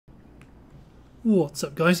What's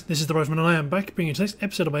up, guys? This is the Rifleman and I am back bringing you today's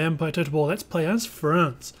episode of my Empire Total War Let's Play as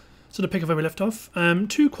France. So to pick up where we left off,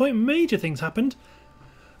 two quite major things happened.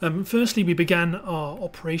 Firstly, we began our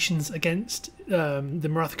operations against the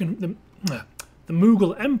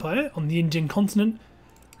Mughal Empire on the Indian continent,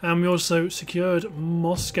 and we also secured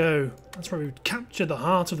Moscow. That's where we captured the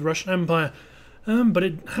heart of the Russian Empire. But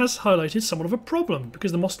it has highlighted somewhat of a problem,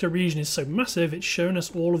 because the Moscow region is so massive, it's shown us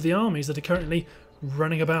all of the armies that are currently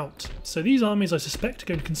running about. So these armies, I suspect, are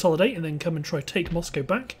going to consolidate and then come and try to take Moscow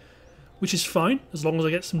back, which is fine, as long as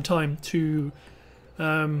I get some time to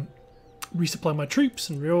resupply my troops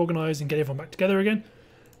and reorganise and get everyone back together again.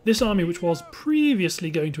 This army, which was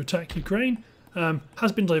previously going to attack Ukraine,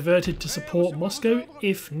 has been diverted to support Moscow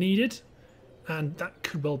if needed, and that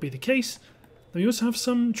could well be the case. Then we also have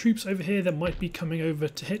some troops over here that might be coming over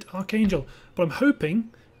to hit Archangel, but I'm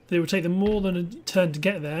hoping that it would take them more than a turn to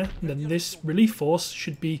get there, and then this relief force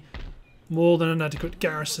should be more than an adequate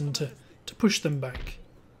garrison to push them back,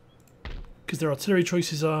 because their artillery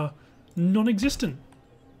choices are non-existent.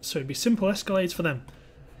 So it'd be simple escalades for them.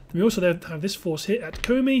 And we also have this force here at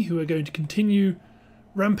Komi, who are going to continue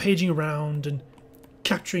rampaging around and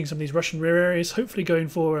capturing some of these Russian rear areas, hopefully going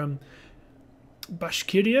for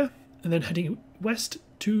Bashkiria, and then heading west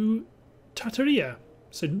to Tataria.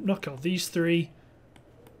 So knock out these three.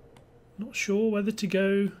 Not sure whether to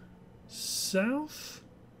go south,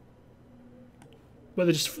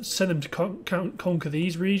 whether just send them to conquer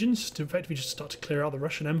these regions, to effectively just start to clear out the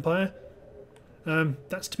Russian Empire.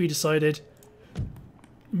 That's to be decided.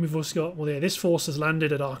 We've also got, well, yeah, this force has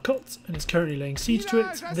landed at Arkot and is currently laying siege to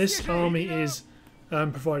it. This army is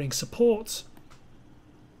providing support.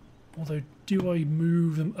 Although, do I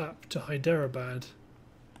move them up to Hyderabad?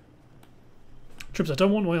 Troops, I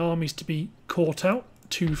don't want my armies to be caught out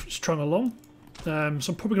too strung along, so I'm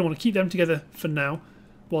probably going to want to keep them together for now,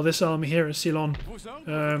 while this army here at Ceylon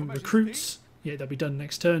recruits. Yeah, that'll be done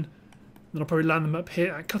next turn. Then I'll probably land them up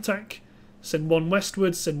here at Cuttack, send one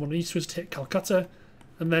westwards, send one eastwards to hit Calcutta,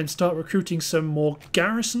 and then start recruiting some more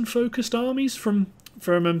garrison-focused armies from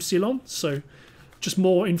Ceylon. So just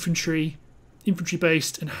more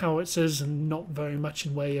infantry-based and howitzers, and not very much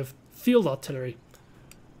in way of field artillery.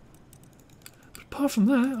 Apart from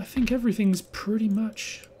that, I think everything's pretty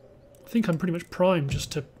much... I think I'm pretty much primed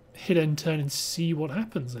just to hit end turn and see what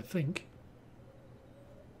happens, I think.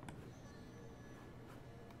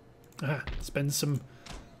 Spend some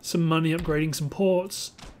money upgrading some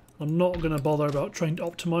ports. I'm not going to bother about trying to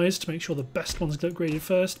optimise to make sure the best ones get upgraded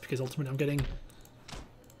first, because ultimately I'm getting...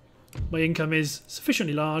 my income is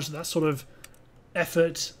sufficiently large that sort of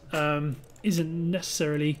effort isn't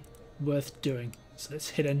necessarily worth doing. So let's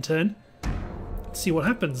hit end turn. See what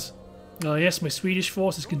happens. Yes, my Swedish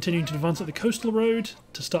force is continuing to advance up the coastal road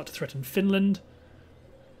to start to threaten Finland.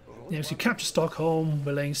 Yes, we capture Stockholm,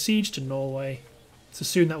 we're laying siege to Norway. So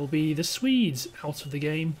soon that will be the Swedes out of the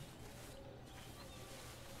game.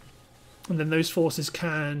 And then those forces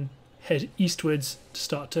can head eastwards to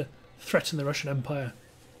start to threaten the Russian Empire.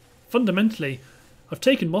 Fundamentally, I've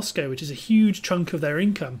taken Moscow, which is a huge chunk of their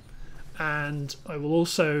income, and I will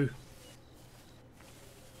also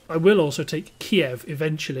take Kiev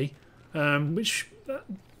eventually, which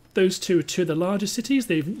those two are two of the largest cities.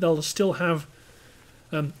 They'll still have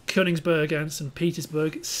Königsberg and St.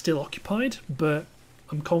 Petersburg still occupied, but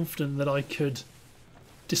I'm confident that I could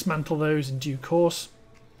dismantle those in due course.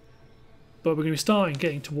 But we're going to be starting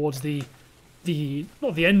getting towards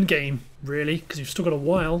not the end game really, because we've still got a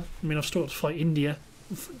while. I mean, I've still got to fight India,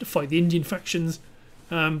 to fight the Indian factions,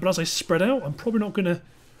 but as I spread out, I'm probably not going to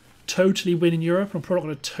totally win in Europe. I'm probably not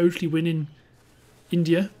going to totally win in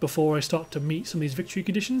India before I start to meet some of these victory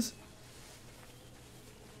conditions.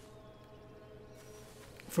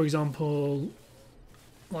 For example,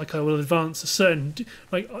 like I will advance a certain...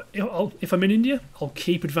 like, if I'm in India, I'll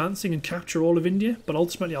keep advancing and capture all of India, but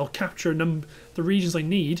ultimately I'll capture the regions I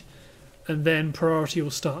need, and then priority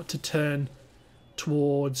will start to turn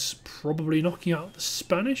towards probably knocking out the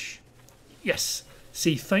Spanish. Yes,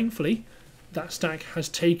 see, thankfully, that stack has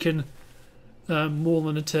taken more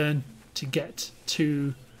than a turn to get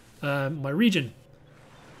to my region.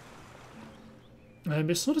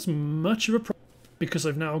 It's not as much of a problem because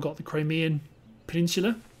I've now got the Crimean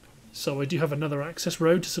Peninsula, so I do have another access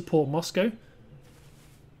road to support Moscow.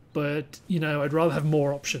 But, you know, I'd rather have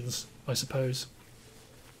more options, I suppose.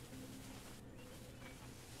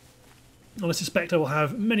 And I suspect I will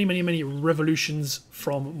have many, many, many revolutions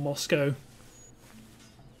from Moscow.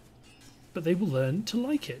 But they will learn to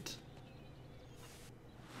like it.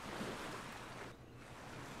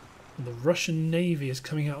 And the Russian Navy is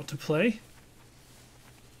coming out to play.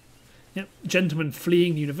 Yep, gentlemen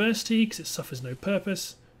fleeing the university because it suffers no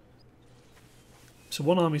purpose. So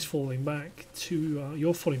one army's falling back to,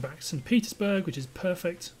 you're falling back to St. Petersburg, which is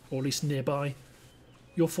perfect, or at least nearby.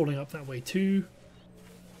 You're falling up that way too.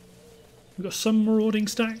 We've got some marauding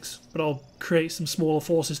stacks, but I'll create some smaller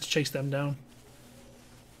forces to chase them down.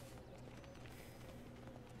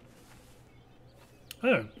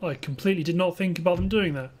 Oh, I completely did not think about them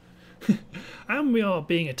doing that. And we are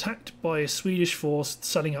being attacked by a Swedish force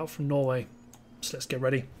setting out from Norway. So let's get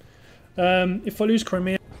ready. If I lose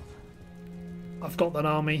Crimea, I've got that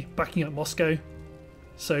army backing up Moscow.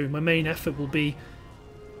 So my main effort will be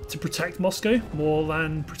to protect Moscow more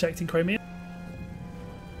than protecting Crimea.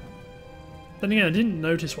 Then again, I didn't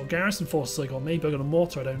notice what garrison forces I got. Maybe I got a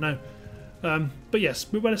mortar, I don't know. But yes,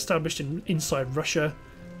 we're well established inside Russia.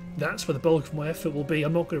 That's where the bulk of my effort will be.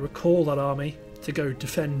 I'm not going to recall that army to go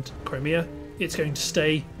defend Crimea. It's going to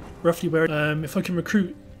stay roughly where... if I can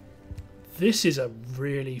recruit... This is a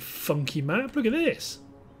really funky map. Look at this.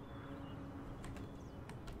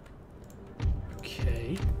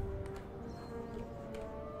 Okay.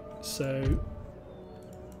 So...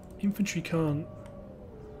 infantry can't...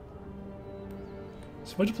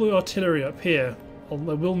 So if I deploy artillery up here, I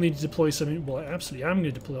will need to deploy something... Well, I absolutely am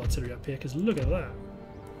going to deploy artillery up here, because look at that.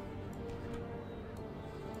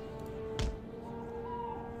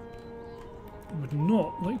 Would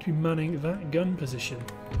not like to be manning that gun position.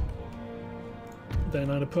 Then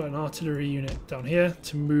I'd put an artillery unit down here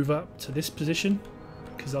to move up to this position,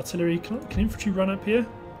 because artillery can infantry run up here?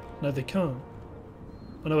 No, they can't.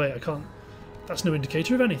 Oh no, wait, I can't. That's no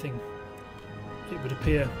indicator of anything. It would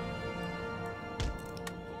appear.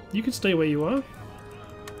 You can stay where you are.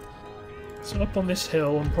 So up on this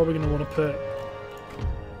hill, I'm probably going to want to put...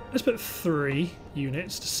 Let's put 3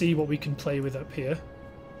 units to see what we can play with up here.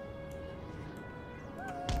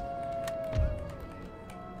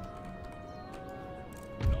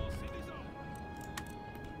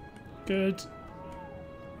 Good.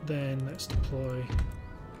 Then let's deploy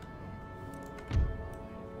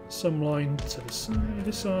some line to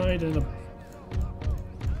this side, and a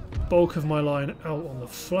bulk of my line out on the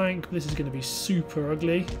flank. This is going to be super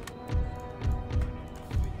ugly.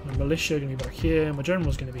 My militia are going to be back here, my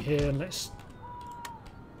general's going to be here, and let's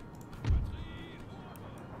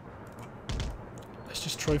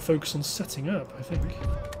just try focus on setting up, I think.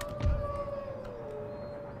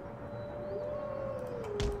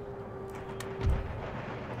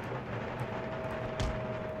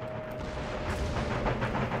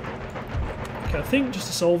 Okay, I think just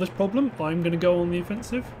to solve this problem, I'm going to go on the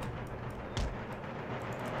offensive.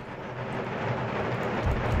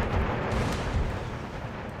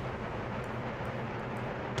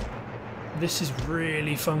 This is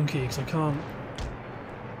really funky because I can't...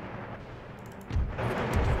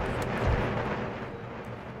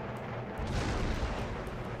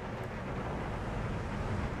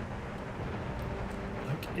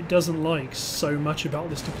 Like, it doesn't like so much about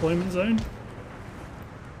this deployment zone.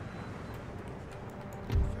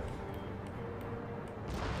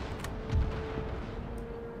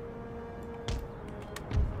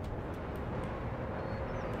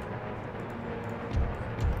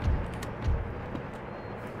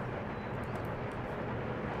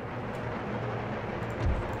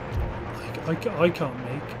 I can't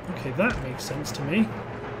make... Okay, that makes sense to me.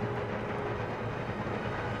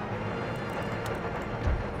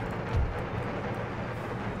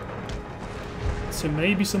 So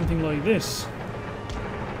maybe something like this.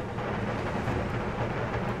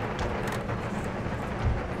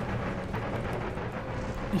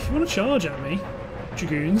 If you want to charge at me,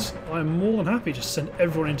 Dragoons, I'm more than happy to send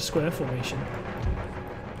everyone into square formation.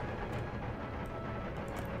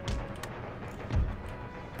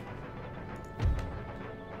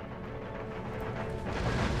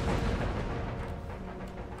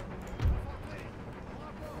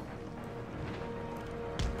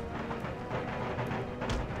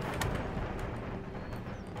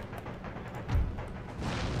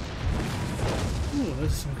 Ooh, those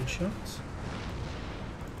are some good shots.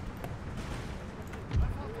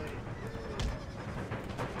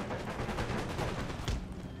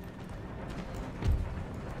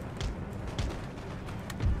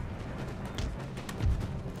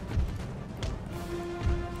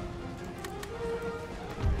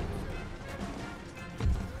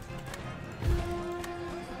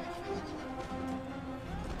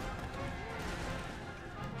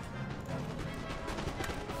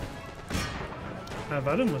 Have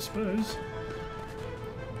at him, I suppose.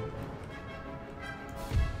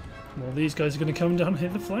 Well, these guys are going to come down and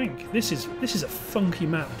hit the flank. This is a funky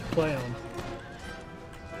map to play on.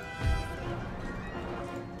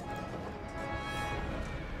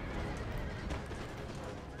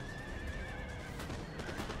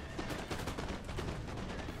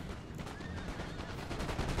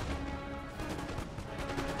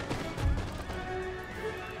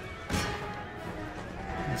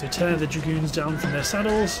 So tear the dragoons down from their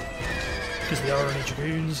saddles, because they are only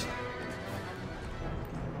dragoons.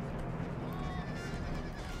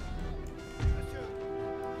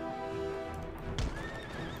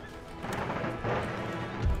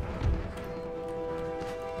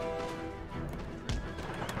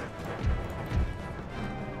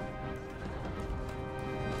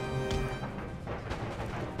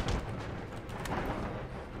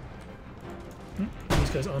 These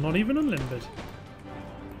guys are not even unlimbered.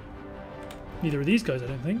 Neither are these guys, I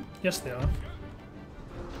don't think. Yes, they are.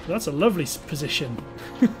 That's a lovely position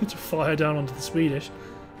to fire down onto the Swedish.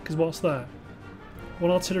 Because what's that?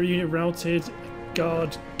 One artillery unit routed. A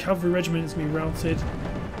guard cavalry regiment is going to be routed.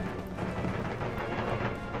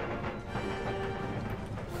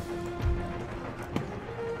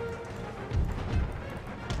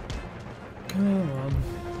 Come on.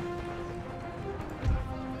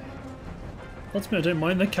 Ultimately, I don't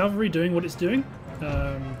mind the cavalry doing what it's doing.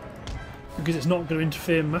 Because it's not going to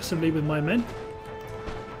interfere massively with my men.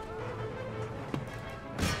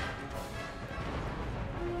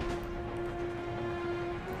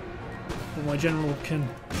 Or my general can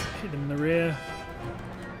hit them in the rear.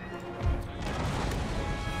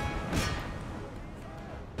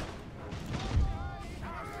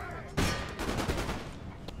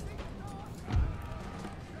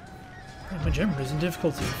 And my general is in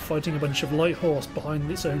difficulty fighting a bunch of light horse behind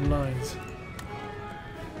its own lines.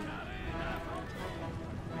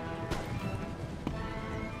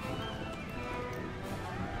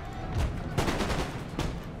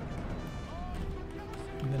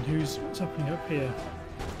 What's happening up here?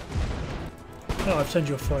 Oh, I've turned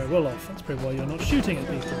your fire well off. That's probably why you're not shooting at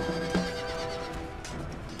people.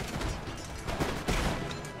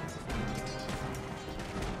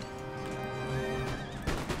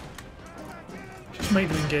 Just make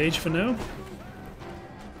them engage for now.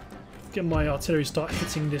 Get my artillery start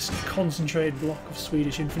hitting this concentrated block of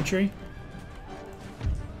Swedish infantry.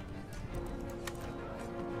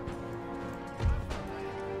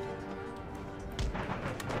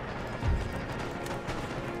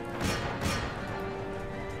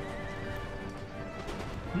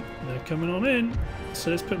 Coming on in,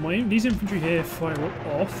 so let's put these infantry here, fire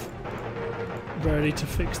off, ready to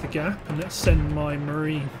fix the gap, and let's send my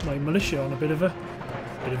militia on a bit of an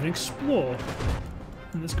explore,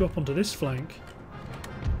 and let's go up onto this flank.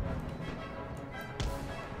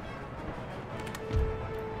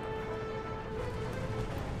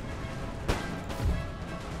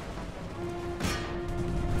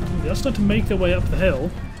 They'll start to make their way up the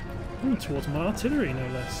hill, towards my artillery, no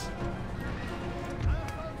less.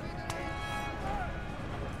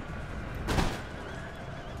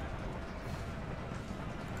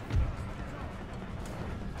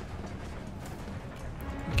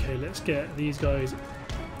 Let's get these guys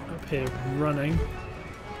up here running.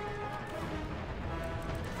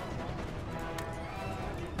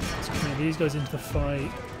 Let's commit these guys into the fight.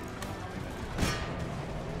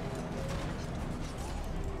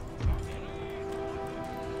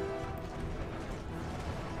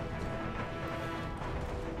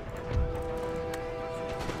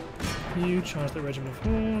 You charge that regiment of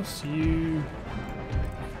horse. You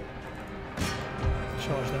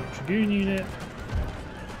charge that dragoon unit.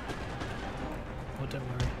 Don't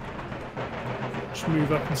worry. Just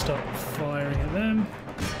move up and start firing at them.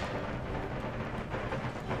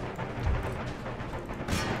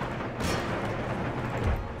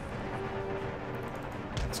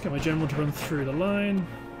 Let's get my general to run through the line.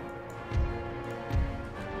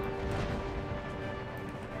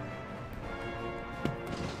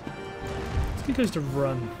 Let's get guys to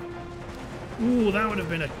run. Ooh, that would have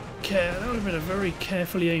been a very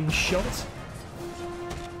carefully aimed shot.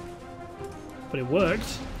 But it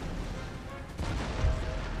worked.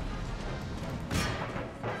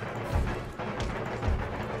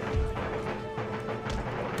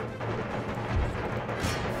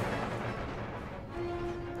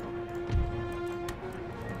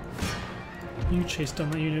 You chase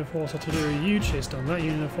down that unit of horse artillery, you chase down that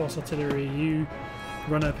unit of horse artillery, you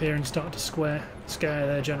run up here and start to scare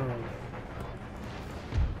their general.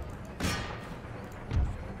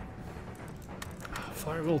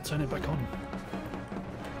 Fire roll, turn it back on.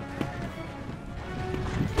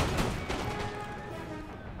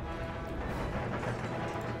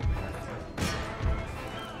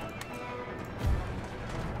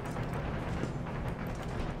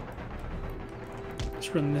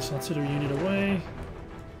 Let's run this artillery unit away.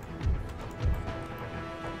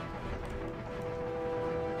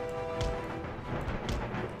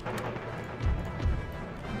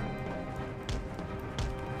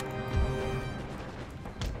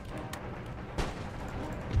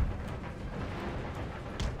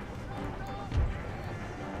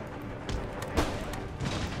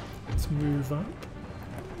 move up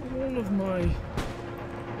all of my...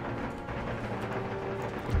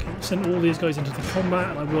 Okay, send all these guys into the combat,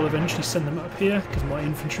 and I will eventually send them up here because my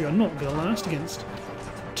infantry are not going to last against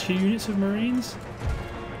 2 units of marines.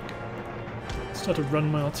 Start to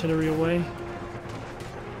run my artillery away.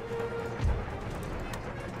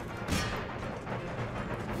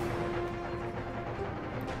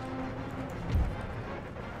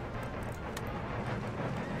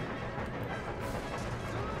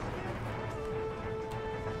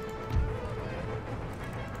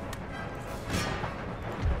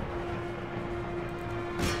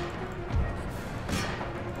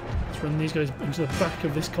 Run these guys into the back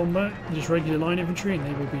of this combat, just regular line infantry, and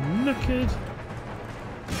they will be knackered.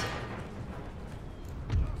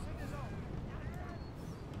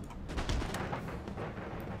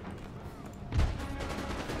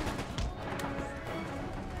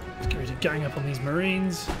 Let's get ready to gang up on these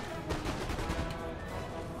marines.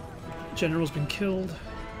 General's been killed.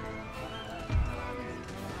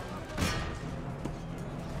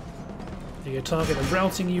 There you go, target the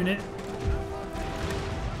routing unit.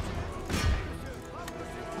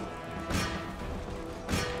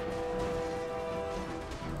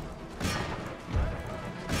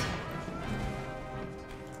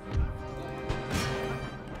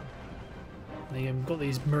 Got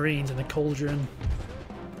these marines in the cauldron.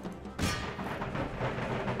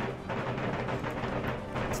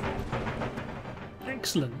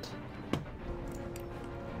 Excellent.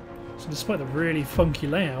 So despite the really funky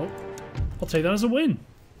layout, I'll take that as a win.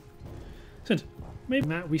 So maybe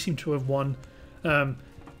that we seem to have won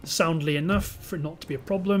soundly enough for it not to be a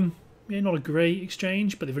problem. Yeah, not a great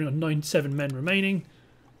exchange, but they've only got 97 men remaining,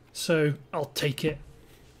 so I'll take it.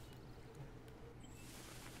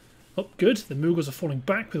 Oh, good. The Mughals are falling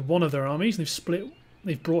back with one of their armies.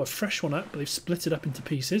 They've brought a fresh one up, but they've split it up into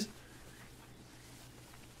pieces.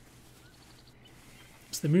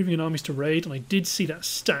 So they're moving in armies to raid, and I did see that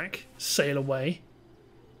stack sail away.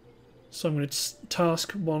 So I'm going to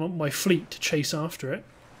task one of my fleet to chase after it.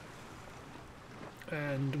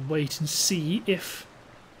 And wait and see if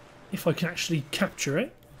I can actually capture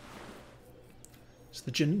it. So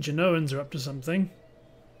the Genoans are up to something.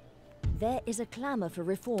 There is a clamour for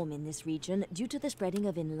reform in this region due to the spreading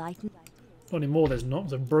of enlightened... Not anymore, there's not.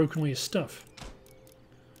 They've broken all your stuff.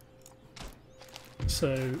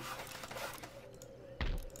 So...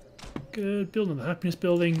 Good. Building the happiness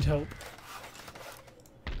building to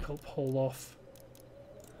help hold off.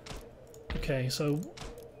 Okay, so...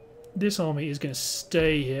 This army is going to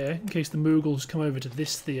stay here in case the Mughals come over to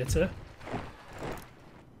this theatre.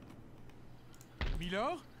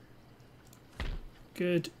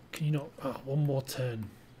 Good. Can you not... Oh, one more turn.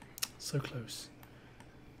 So close.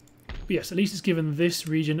 But yes, at least it's given this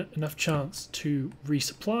region enough chance to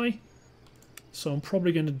resupply. So I'm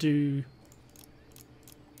probably going to do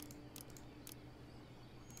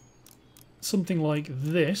something like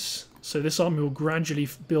this. So this army will gradually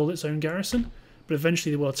build its own garrison, but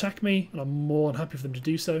eventually they will attack me, and I'm more than happy for them to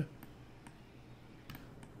do so.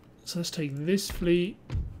 So let's take this fleet.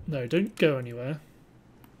 No, don't go anywhere.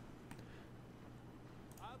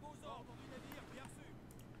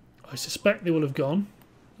 I suspect they will have gone.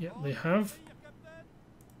 Yeah, they have.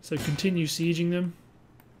 So continue sieging them.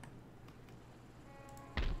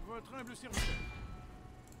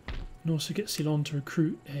 And also get Ceylon to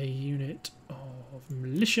recruit a unit of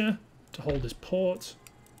militia to hold this port.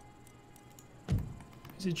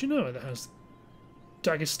 Is it Genoa that has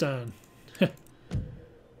Dagestan?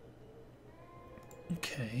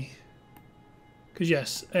 Okay. Because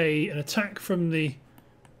yes, an attack from the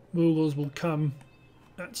Mughals will come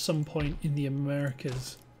at some point in the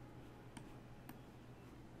Americas.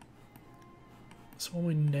 So what are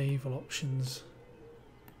my naval options?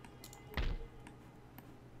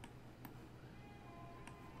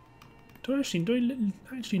 Do I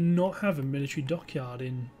actually not have a military dockyard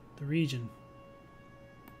in the region?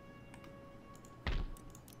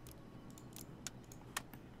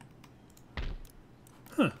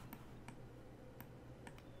 Huh.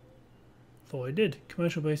 Thought I did.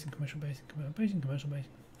 Commercial basing, commercial basing, commercial basing, commercial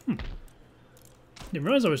basing. Didn't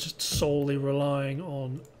realise I was just solely relying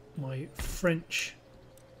on my French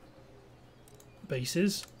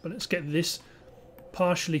bases. But let's get this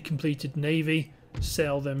partially completed navy,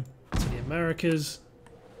 sail them to the Americas.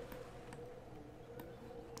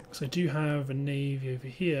 So I do have a navy over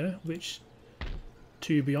here, which,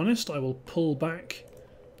 to be honest, I will pull back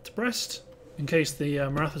to Brest in case the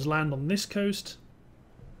Marathas land on this coast.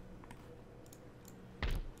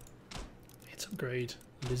 Let's upgrade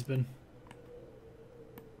Lisbon.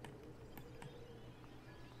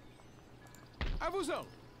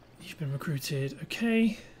 You've been recruited.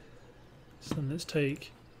 Okay. So then let's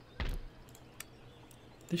take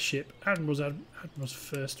this ship. Admiral's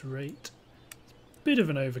first rate. Bit of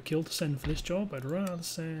an overkill to send for this job. I'd rather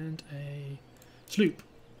send a sloop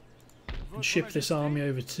and ship this army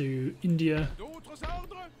over to India.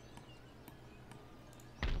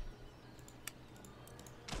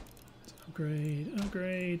 Upgrade,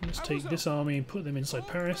 upgrade. Let's take this army and put them inside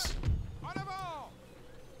Paris.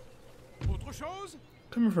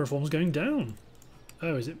 Criminal reform's going down.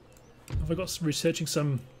 Oh, is it? Have I got researching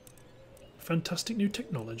some fantastic new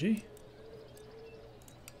technology?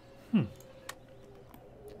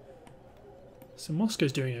 So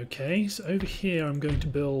Moscow's doing okay. So over here I'm going to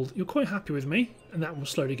build... You're quite happy with me, and that will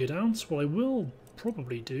slowly go down. So what I will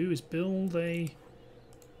probably do is build a,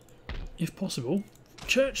 if possible,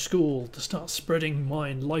 church school to start spreading my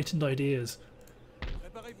enlightened ideas.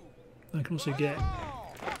 I can also get...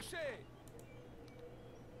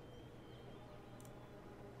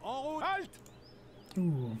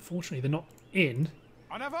 Ooh, unfortunately they're not in,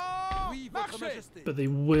 but they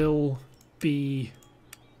will be...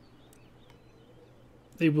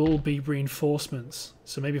 They will be reinforcements.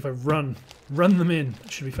 So maybe if I run them in,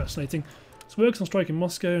 it should be fascinating. So works on striking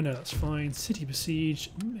Moscow. No, that's fine. City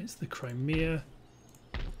besieged. It's the Crimea.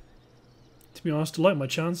 To be honest, I like my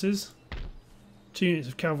chances. 2 units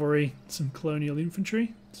of cavalry, some colonial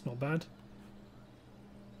infantry. It's not bad.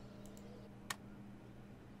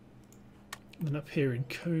 Then up here in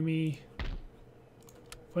Komi,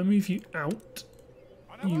 if I move you out,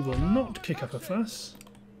 you will not kick up a fuss.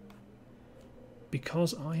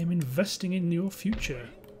 Because I am investing in your future.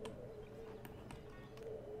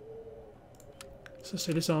 So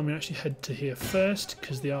say this army actually head to here first,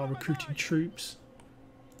 because they are recruiting troops.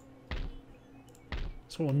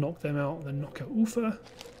 So I'll knock them out, then knock out Ufa.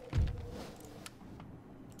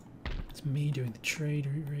 It's me doing the trade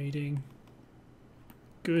raiding.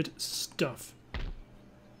 Good stuff.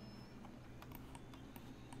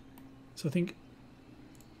 So I think...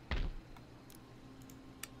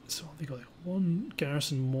 So they got like 1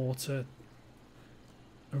 garrison mortar,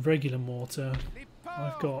 a regular mortar.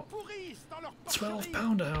 I've got 12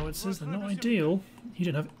 pounder howitzers. They're not ideal. You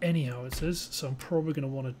don't have any howitzers, so I'm probably going to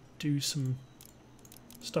want to do some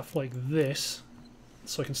stuff like this,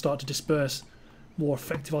 so I can start to disperse more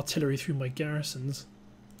effective artillery through my garrisons.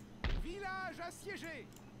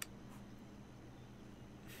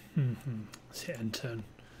 Let's hit end turn.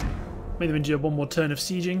 Make them endure 1 more turn of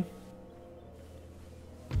sieging.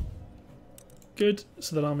 Good,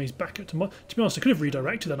 so that army's back up to Moscow. To be honest, I could have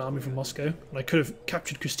redirected that army from Moscow, and I could have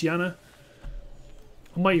captured Christiana.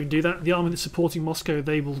 I might even do that. The army that's supporting Moscow,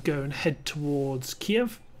 they will go and head towards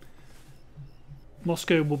Kiev.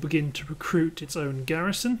 Moscow will begin to recruit its own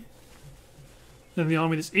garrison. Then the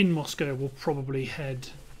army that's in Moscow will probably head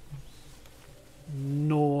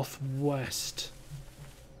northwest.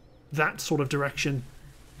 That sort of direction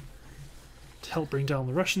to help bring down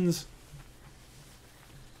the Russians.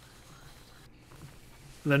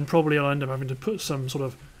 And then probably I'll end up having to put some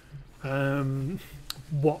sort of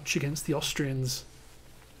watch against the Austrians.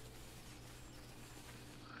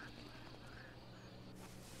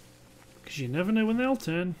 Because you never know when they'll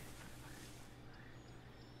turn.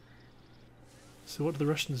 So what do the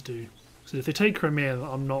Russians do? So if they take Crimea,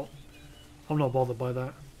 I'm not bothered by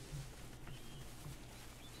that.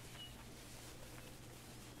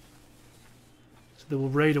 So they will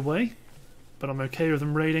raid away, but I'm okay with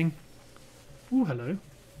them raiding. Ooh, hello.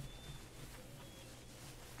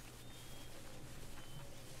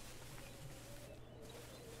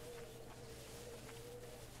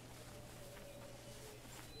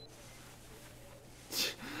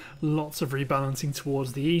 Lots of rebalancing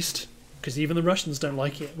towards the east, because even the Russians don't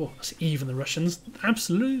like it. Well, even the Russians.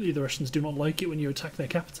 Absolutely the Russians do not like it when you attack their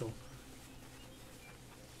capital.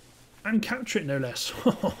 And capture it, no less.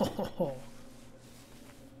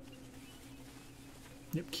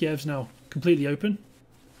 Yep, Kiev's now completely open.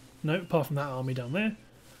 No, apart from that army down there.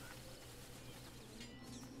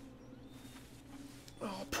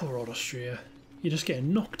 Oh, poor old Austria. You're just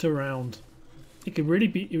getting knocked around. It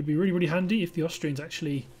would be really handy if the Austrians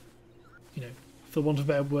actually, you know, for want of a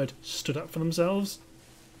better word, stood up for themselves.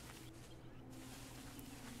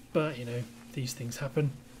 But, you know, these things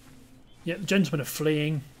happen. Yeah, the gentlemen are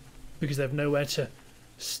fleeing because they have nowhere to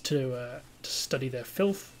study their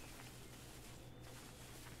filth.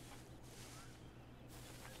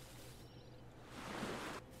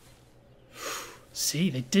 See,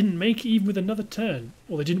 they didn't make it even with another turn.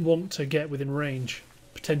 Or they didn't want to get within range,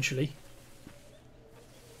 potentially.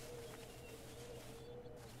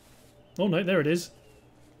 Oh no, there it is.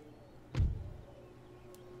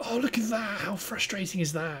 Oh, look at that. How frustrating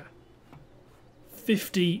is that?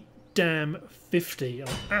 50 damn 50. I'm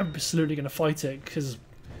absolutely going to fight it, because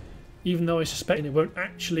even though I suspect it won't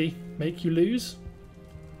actually make you lose,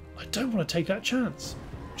 I don't want to take that chance,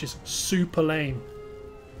 which is super lame.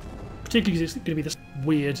 Particularly because it's going to be this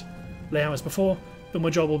weird layout as before, but my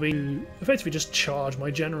job will be to effectively just charge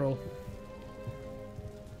my general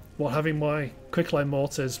while having my quicklime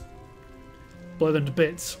mortars blow them to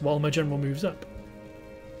bits while my general moves up.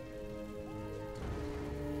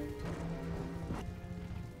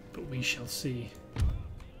 But we shall see.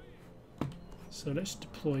 So let's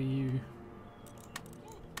deploy you.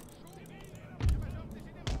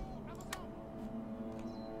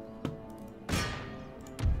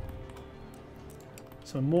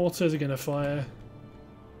 So mortars are going to fire.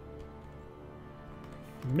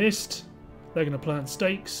 Missed. They're going to plant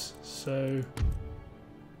stakes. So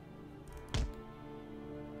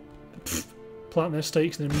plant their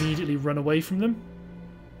stakes and immediately run away from them.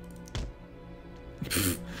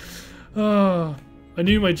 Oh, I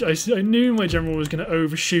knew my general was going to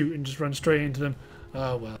overshoot and just run straight into them.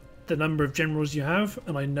 Oh well. The number of generals you have,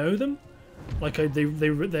 and I know them, like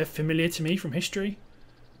they're familiar to me from history.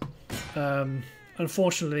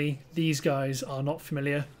 Unfortunately, these guys are not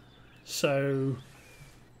familiar, so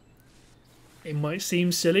it might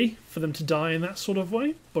seem silly for them to die in that sort of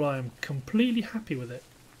way, but I am completely happy with it.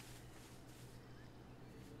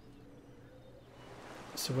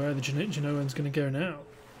 So where are the Genoans going to go now?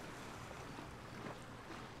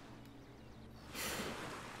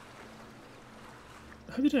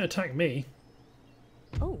 I hope they don't attack me.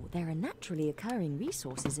 Oh, there are naturally occurring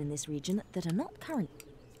resources in this region that are not current.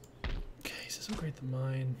 Okay, so let's upgrade the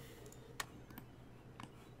mine.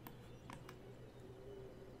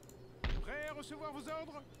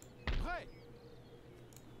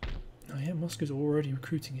 Oh yeah, Moscow's already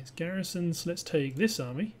recruiting its garrisons. So let's take this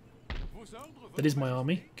army. That is my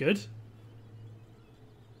army. Good.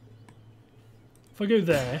 If I go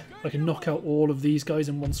there, I can knock out all of these guys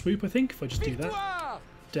in one swoop, I think, if I just do that.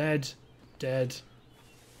 Dead. Dead.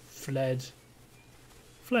 Fled.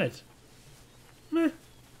 Fled. Meh.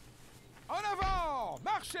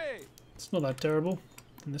 It's not that terrible.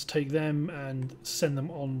 And let's take them and send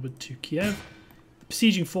them onward to Kiev. The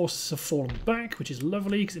besieging forces have fallen back, which is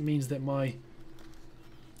lovely because it means that my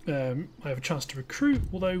I have a chance to recruit.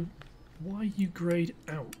 Although, why you grade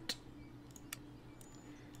out?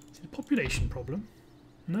 Is it a population problem?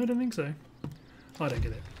 No, I don't think so. I don't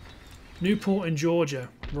get it. New port in Georgia.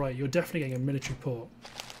 Right, you're definitely getting a military port.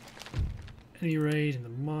 Any raid in the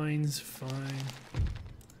mines, fine.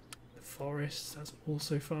 The forests, that's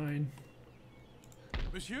also fine.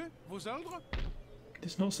 Monsieur, vos ordres?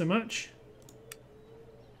 This not so much.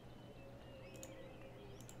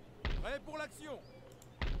 Prêt pour l'action.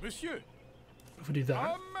 Monsieur. If I do that,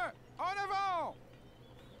 Hommes, en avant!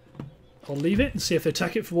 I'll leave it and see if they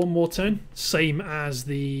attack it for one more turn. Same as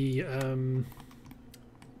the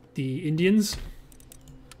Indians.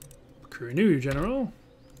 Crew General.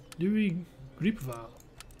 Louis Gripeval.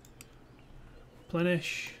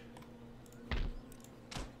 Replenish.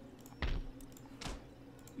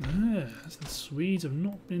 Ah, the Swedes have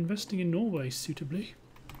not been investing in Norway suitably.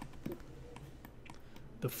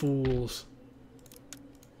 The fools.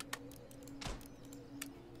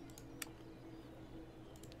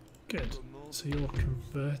 Good. So you're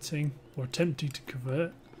converting, or attempting to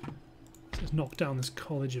convert. So let's knock down this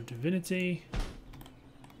College of Divinity.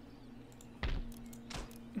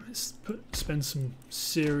 Let's spend some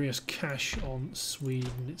serious cash on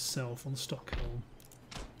Sweden itself, on Stockholm.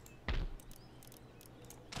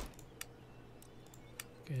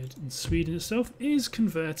 Good. And Sweden itself is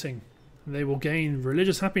converting. They will gain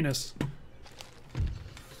religious happiness.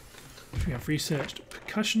 We have researched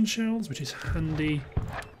percussion shells, which is handy.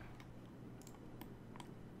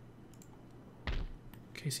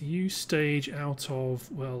 Okay, so you stage out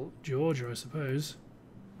of, well, Georgia, I suppose.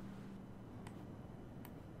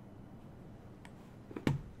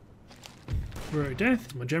 Heroic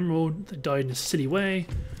death, my general that died in a silly way.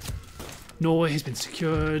 Norway has been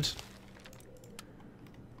secured.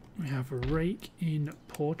 We have a rake in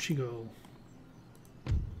Portugal.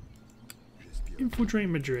 Infiltrate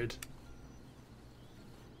Madrid.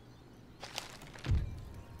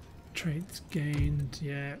 Trades gained,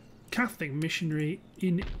 yeah. Catholic missionary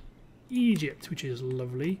in Egypt, which is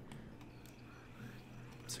lovely.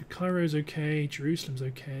 So Cairo's okay, Jerusalem's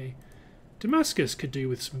okay. Damascus could do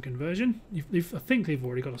with some conversion. I think they've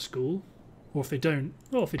already got a school. Or if they don't,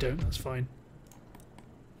 well, if they don't, that's fine.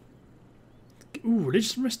 Ooh,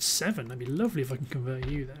 religious unrest 7. That'd be lovely if I can convert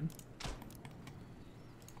you then.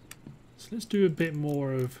 So let's do a bit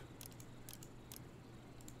more of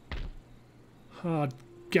hard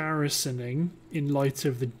garrisoning in light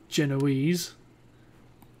of the Genoese,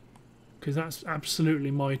 because that's absolutely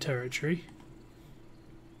my territory.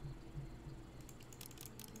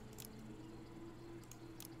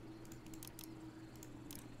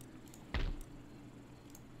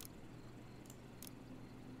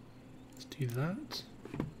 Let's do that.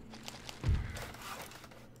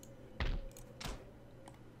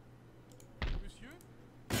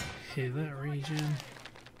 Here, that region.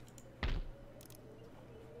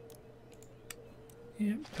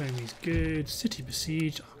 Yep, Pomi's good. City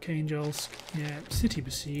besieged, Archangelsk. Yeah, city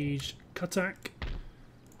besieged. Katak.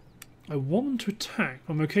 I want them to attack.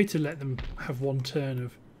 I'm okay to let them have one turn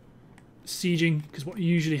of sieging, because what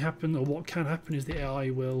usually happens, or what can happen, is the AI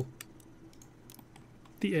will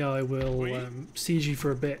siege you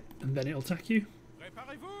for a bit and then it'll attack you.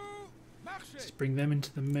 Let's bring them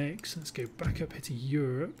into the mix. Let's go back up here to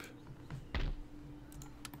Europe.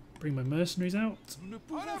 Bring my mercenaries out.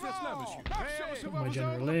 Put my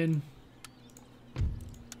general in.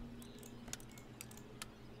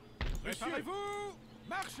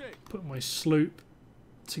 Put my sloop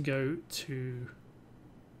to go to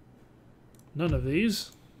none of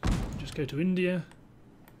these. Just go to India.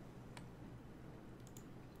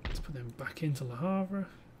 Let's put them back into Le Havre.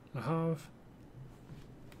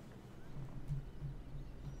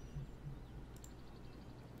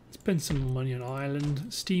 Spend some money on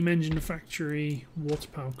Ireland, steam engine factory, water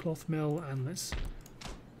power cloth mill, and let's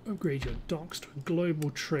upgrade your docks to a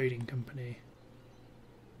global trading company.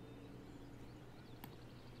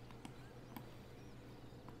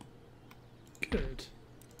 Good.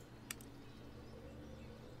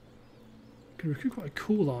 Could recruit quite a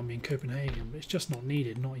cool army in Copenhagen, but it's just not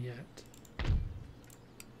needed, not yet. But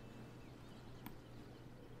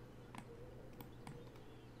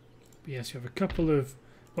yes, you have a couple of,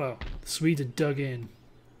 well, the Swedes are dug in.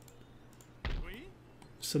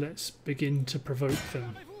 So let's begin to provoke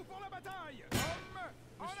them.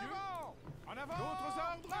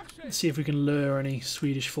 Let's see if we can lure any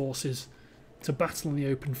Swedish forces to battle in the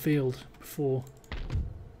open field before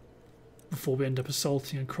we end up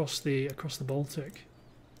assaulting across the Baltic.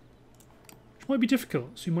 Which might be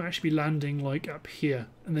difficult, so we might actually be landing like up here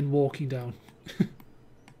and then walking down.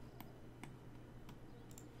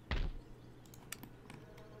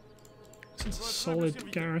 So it's a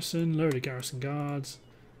solid garrison, load of garrison guards.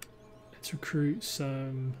 Let's recruit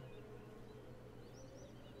some.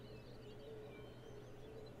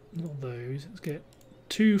 Not those. Let's get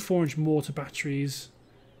 2 4-inch mortar batteries,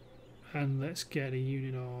 and let's get a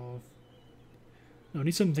unit of. No, I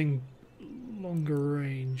need something longer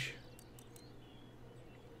range.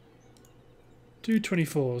 2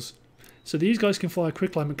 24s. So these guys can fire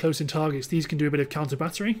quick climb at close in targets. These can do a bit of counter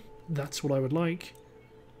battery. That's what I would like.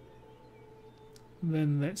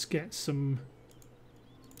 Then let's get some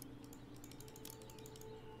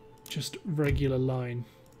just regular line.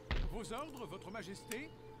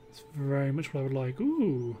 It's very much what I would like.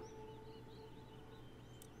 Ooh.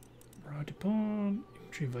 Radipon,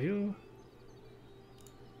 Infantry Vailleur.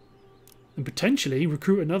 And potentially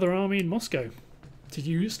recruit another army in Moscow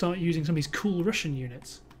to start using some of these cool Russian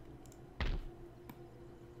units.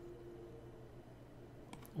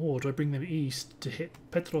 Or do I bring them east to hit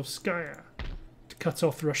Petrovskaya to cut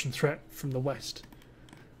off the Russian threat from the west?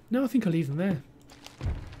 No, I think I'll leave them there.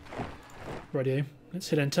 Rightio, let's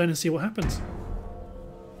hit end turn and see what happens.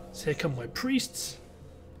 So here come my priests.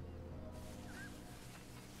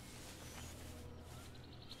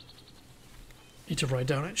 Need to write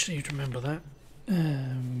down, actually, need to remember that.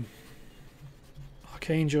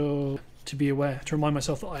 Archangel, to be aware, to remind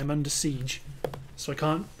myself that I am under siege, so I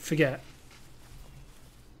can't forget.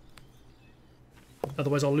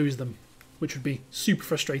 Otherwise I'll lose them, which would be super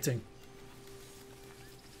frustrating.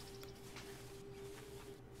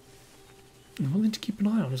 And one thing to keep an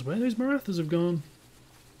eye on is where those Marathas have gone,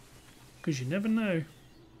 because you never know.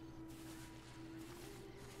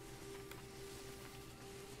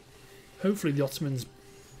 Hopefully the Ottomans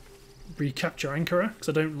recapture Ankara, because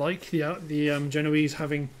I don't like the Genoese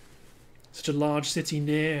having such a large city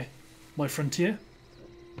near my frontier.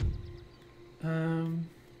 See,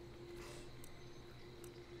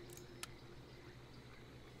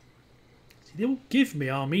 they will give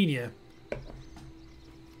me Armenia.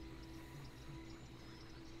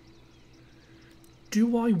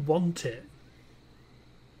 Do I want it?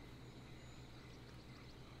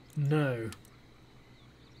 No.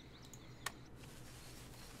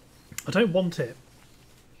 I don't want it.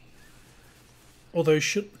 Although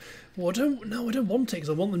well, I don't want it because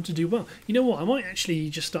I want them to do well. You know what? I might actually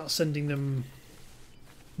just start sending them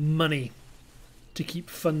money to keep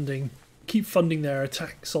funding their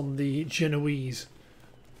attacks on the Genoese.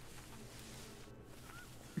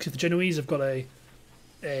 because the Genoese have got a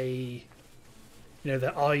you know,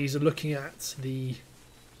 their eyes are looking at the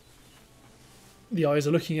eyes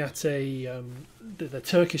are looking at the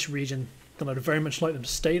Turkish region, then I'd very much like them to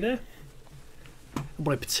stay there. And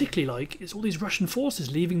what I particularly like is all these Russian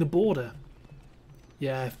forces leaving the border.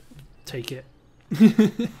 Yeah, take it.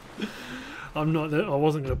 I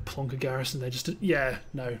wasn't going to plonk a garrison there. Just to, yeah,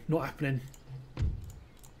 no, not happening.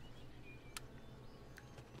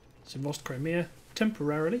 So we've lost Crimea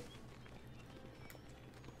temporarily.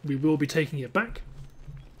 We will be taking it back.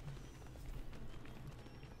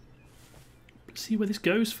 Let's see where this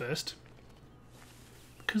goes first.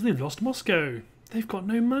 Because they've lost Moscow. They've got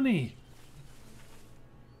no money.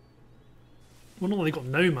 Well, not that they've got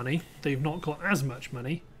no money. They've not got as much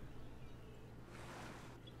money.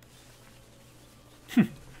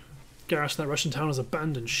 Garrison that Russian town has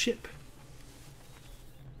abandoned ship.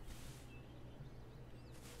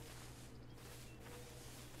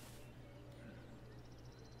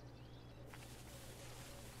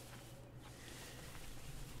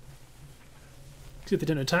 If they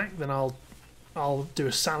don't attack, then I'll do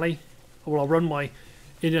a sally, or I'll run my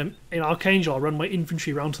in Archangel. I'll run my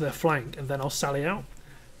infantry round to their flank, and then I'll sally out.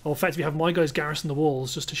 I'll effectively have my guys garrison the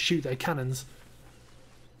walls just to shoot their cannons,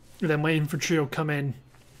 and then my infantry will come in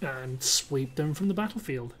and sweep them from the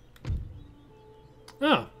battlefield.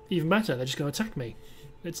 Oh, even better. They're just going to attack me.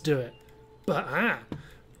 Let's do it. But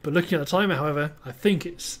looking at the timer, however, I think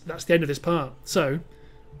that's the end of this part. So,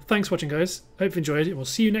 thanks for watching, guys. Hope you enjoyed it. We'll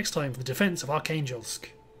see you next time for the defense of Archangelsk.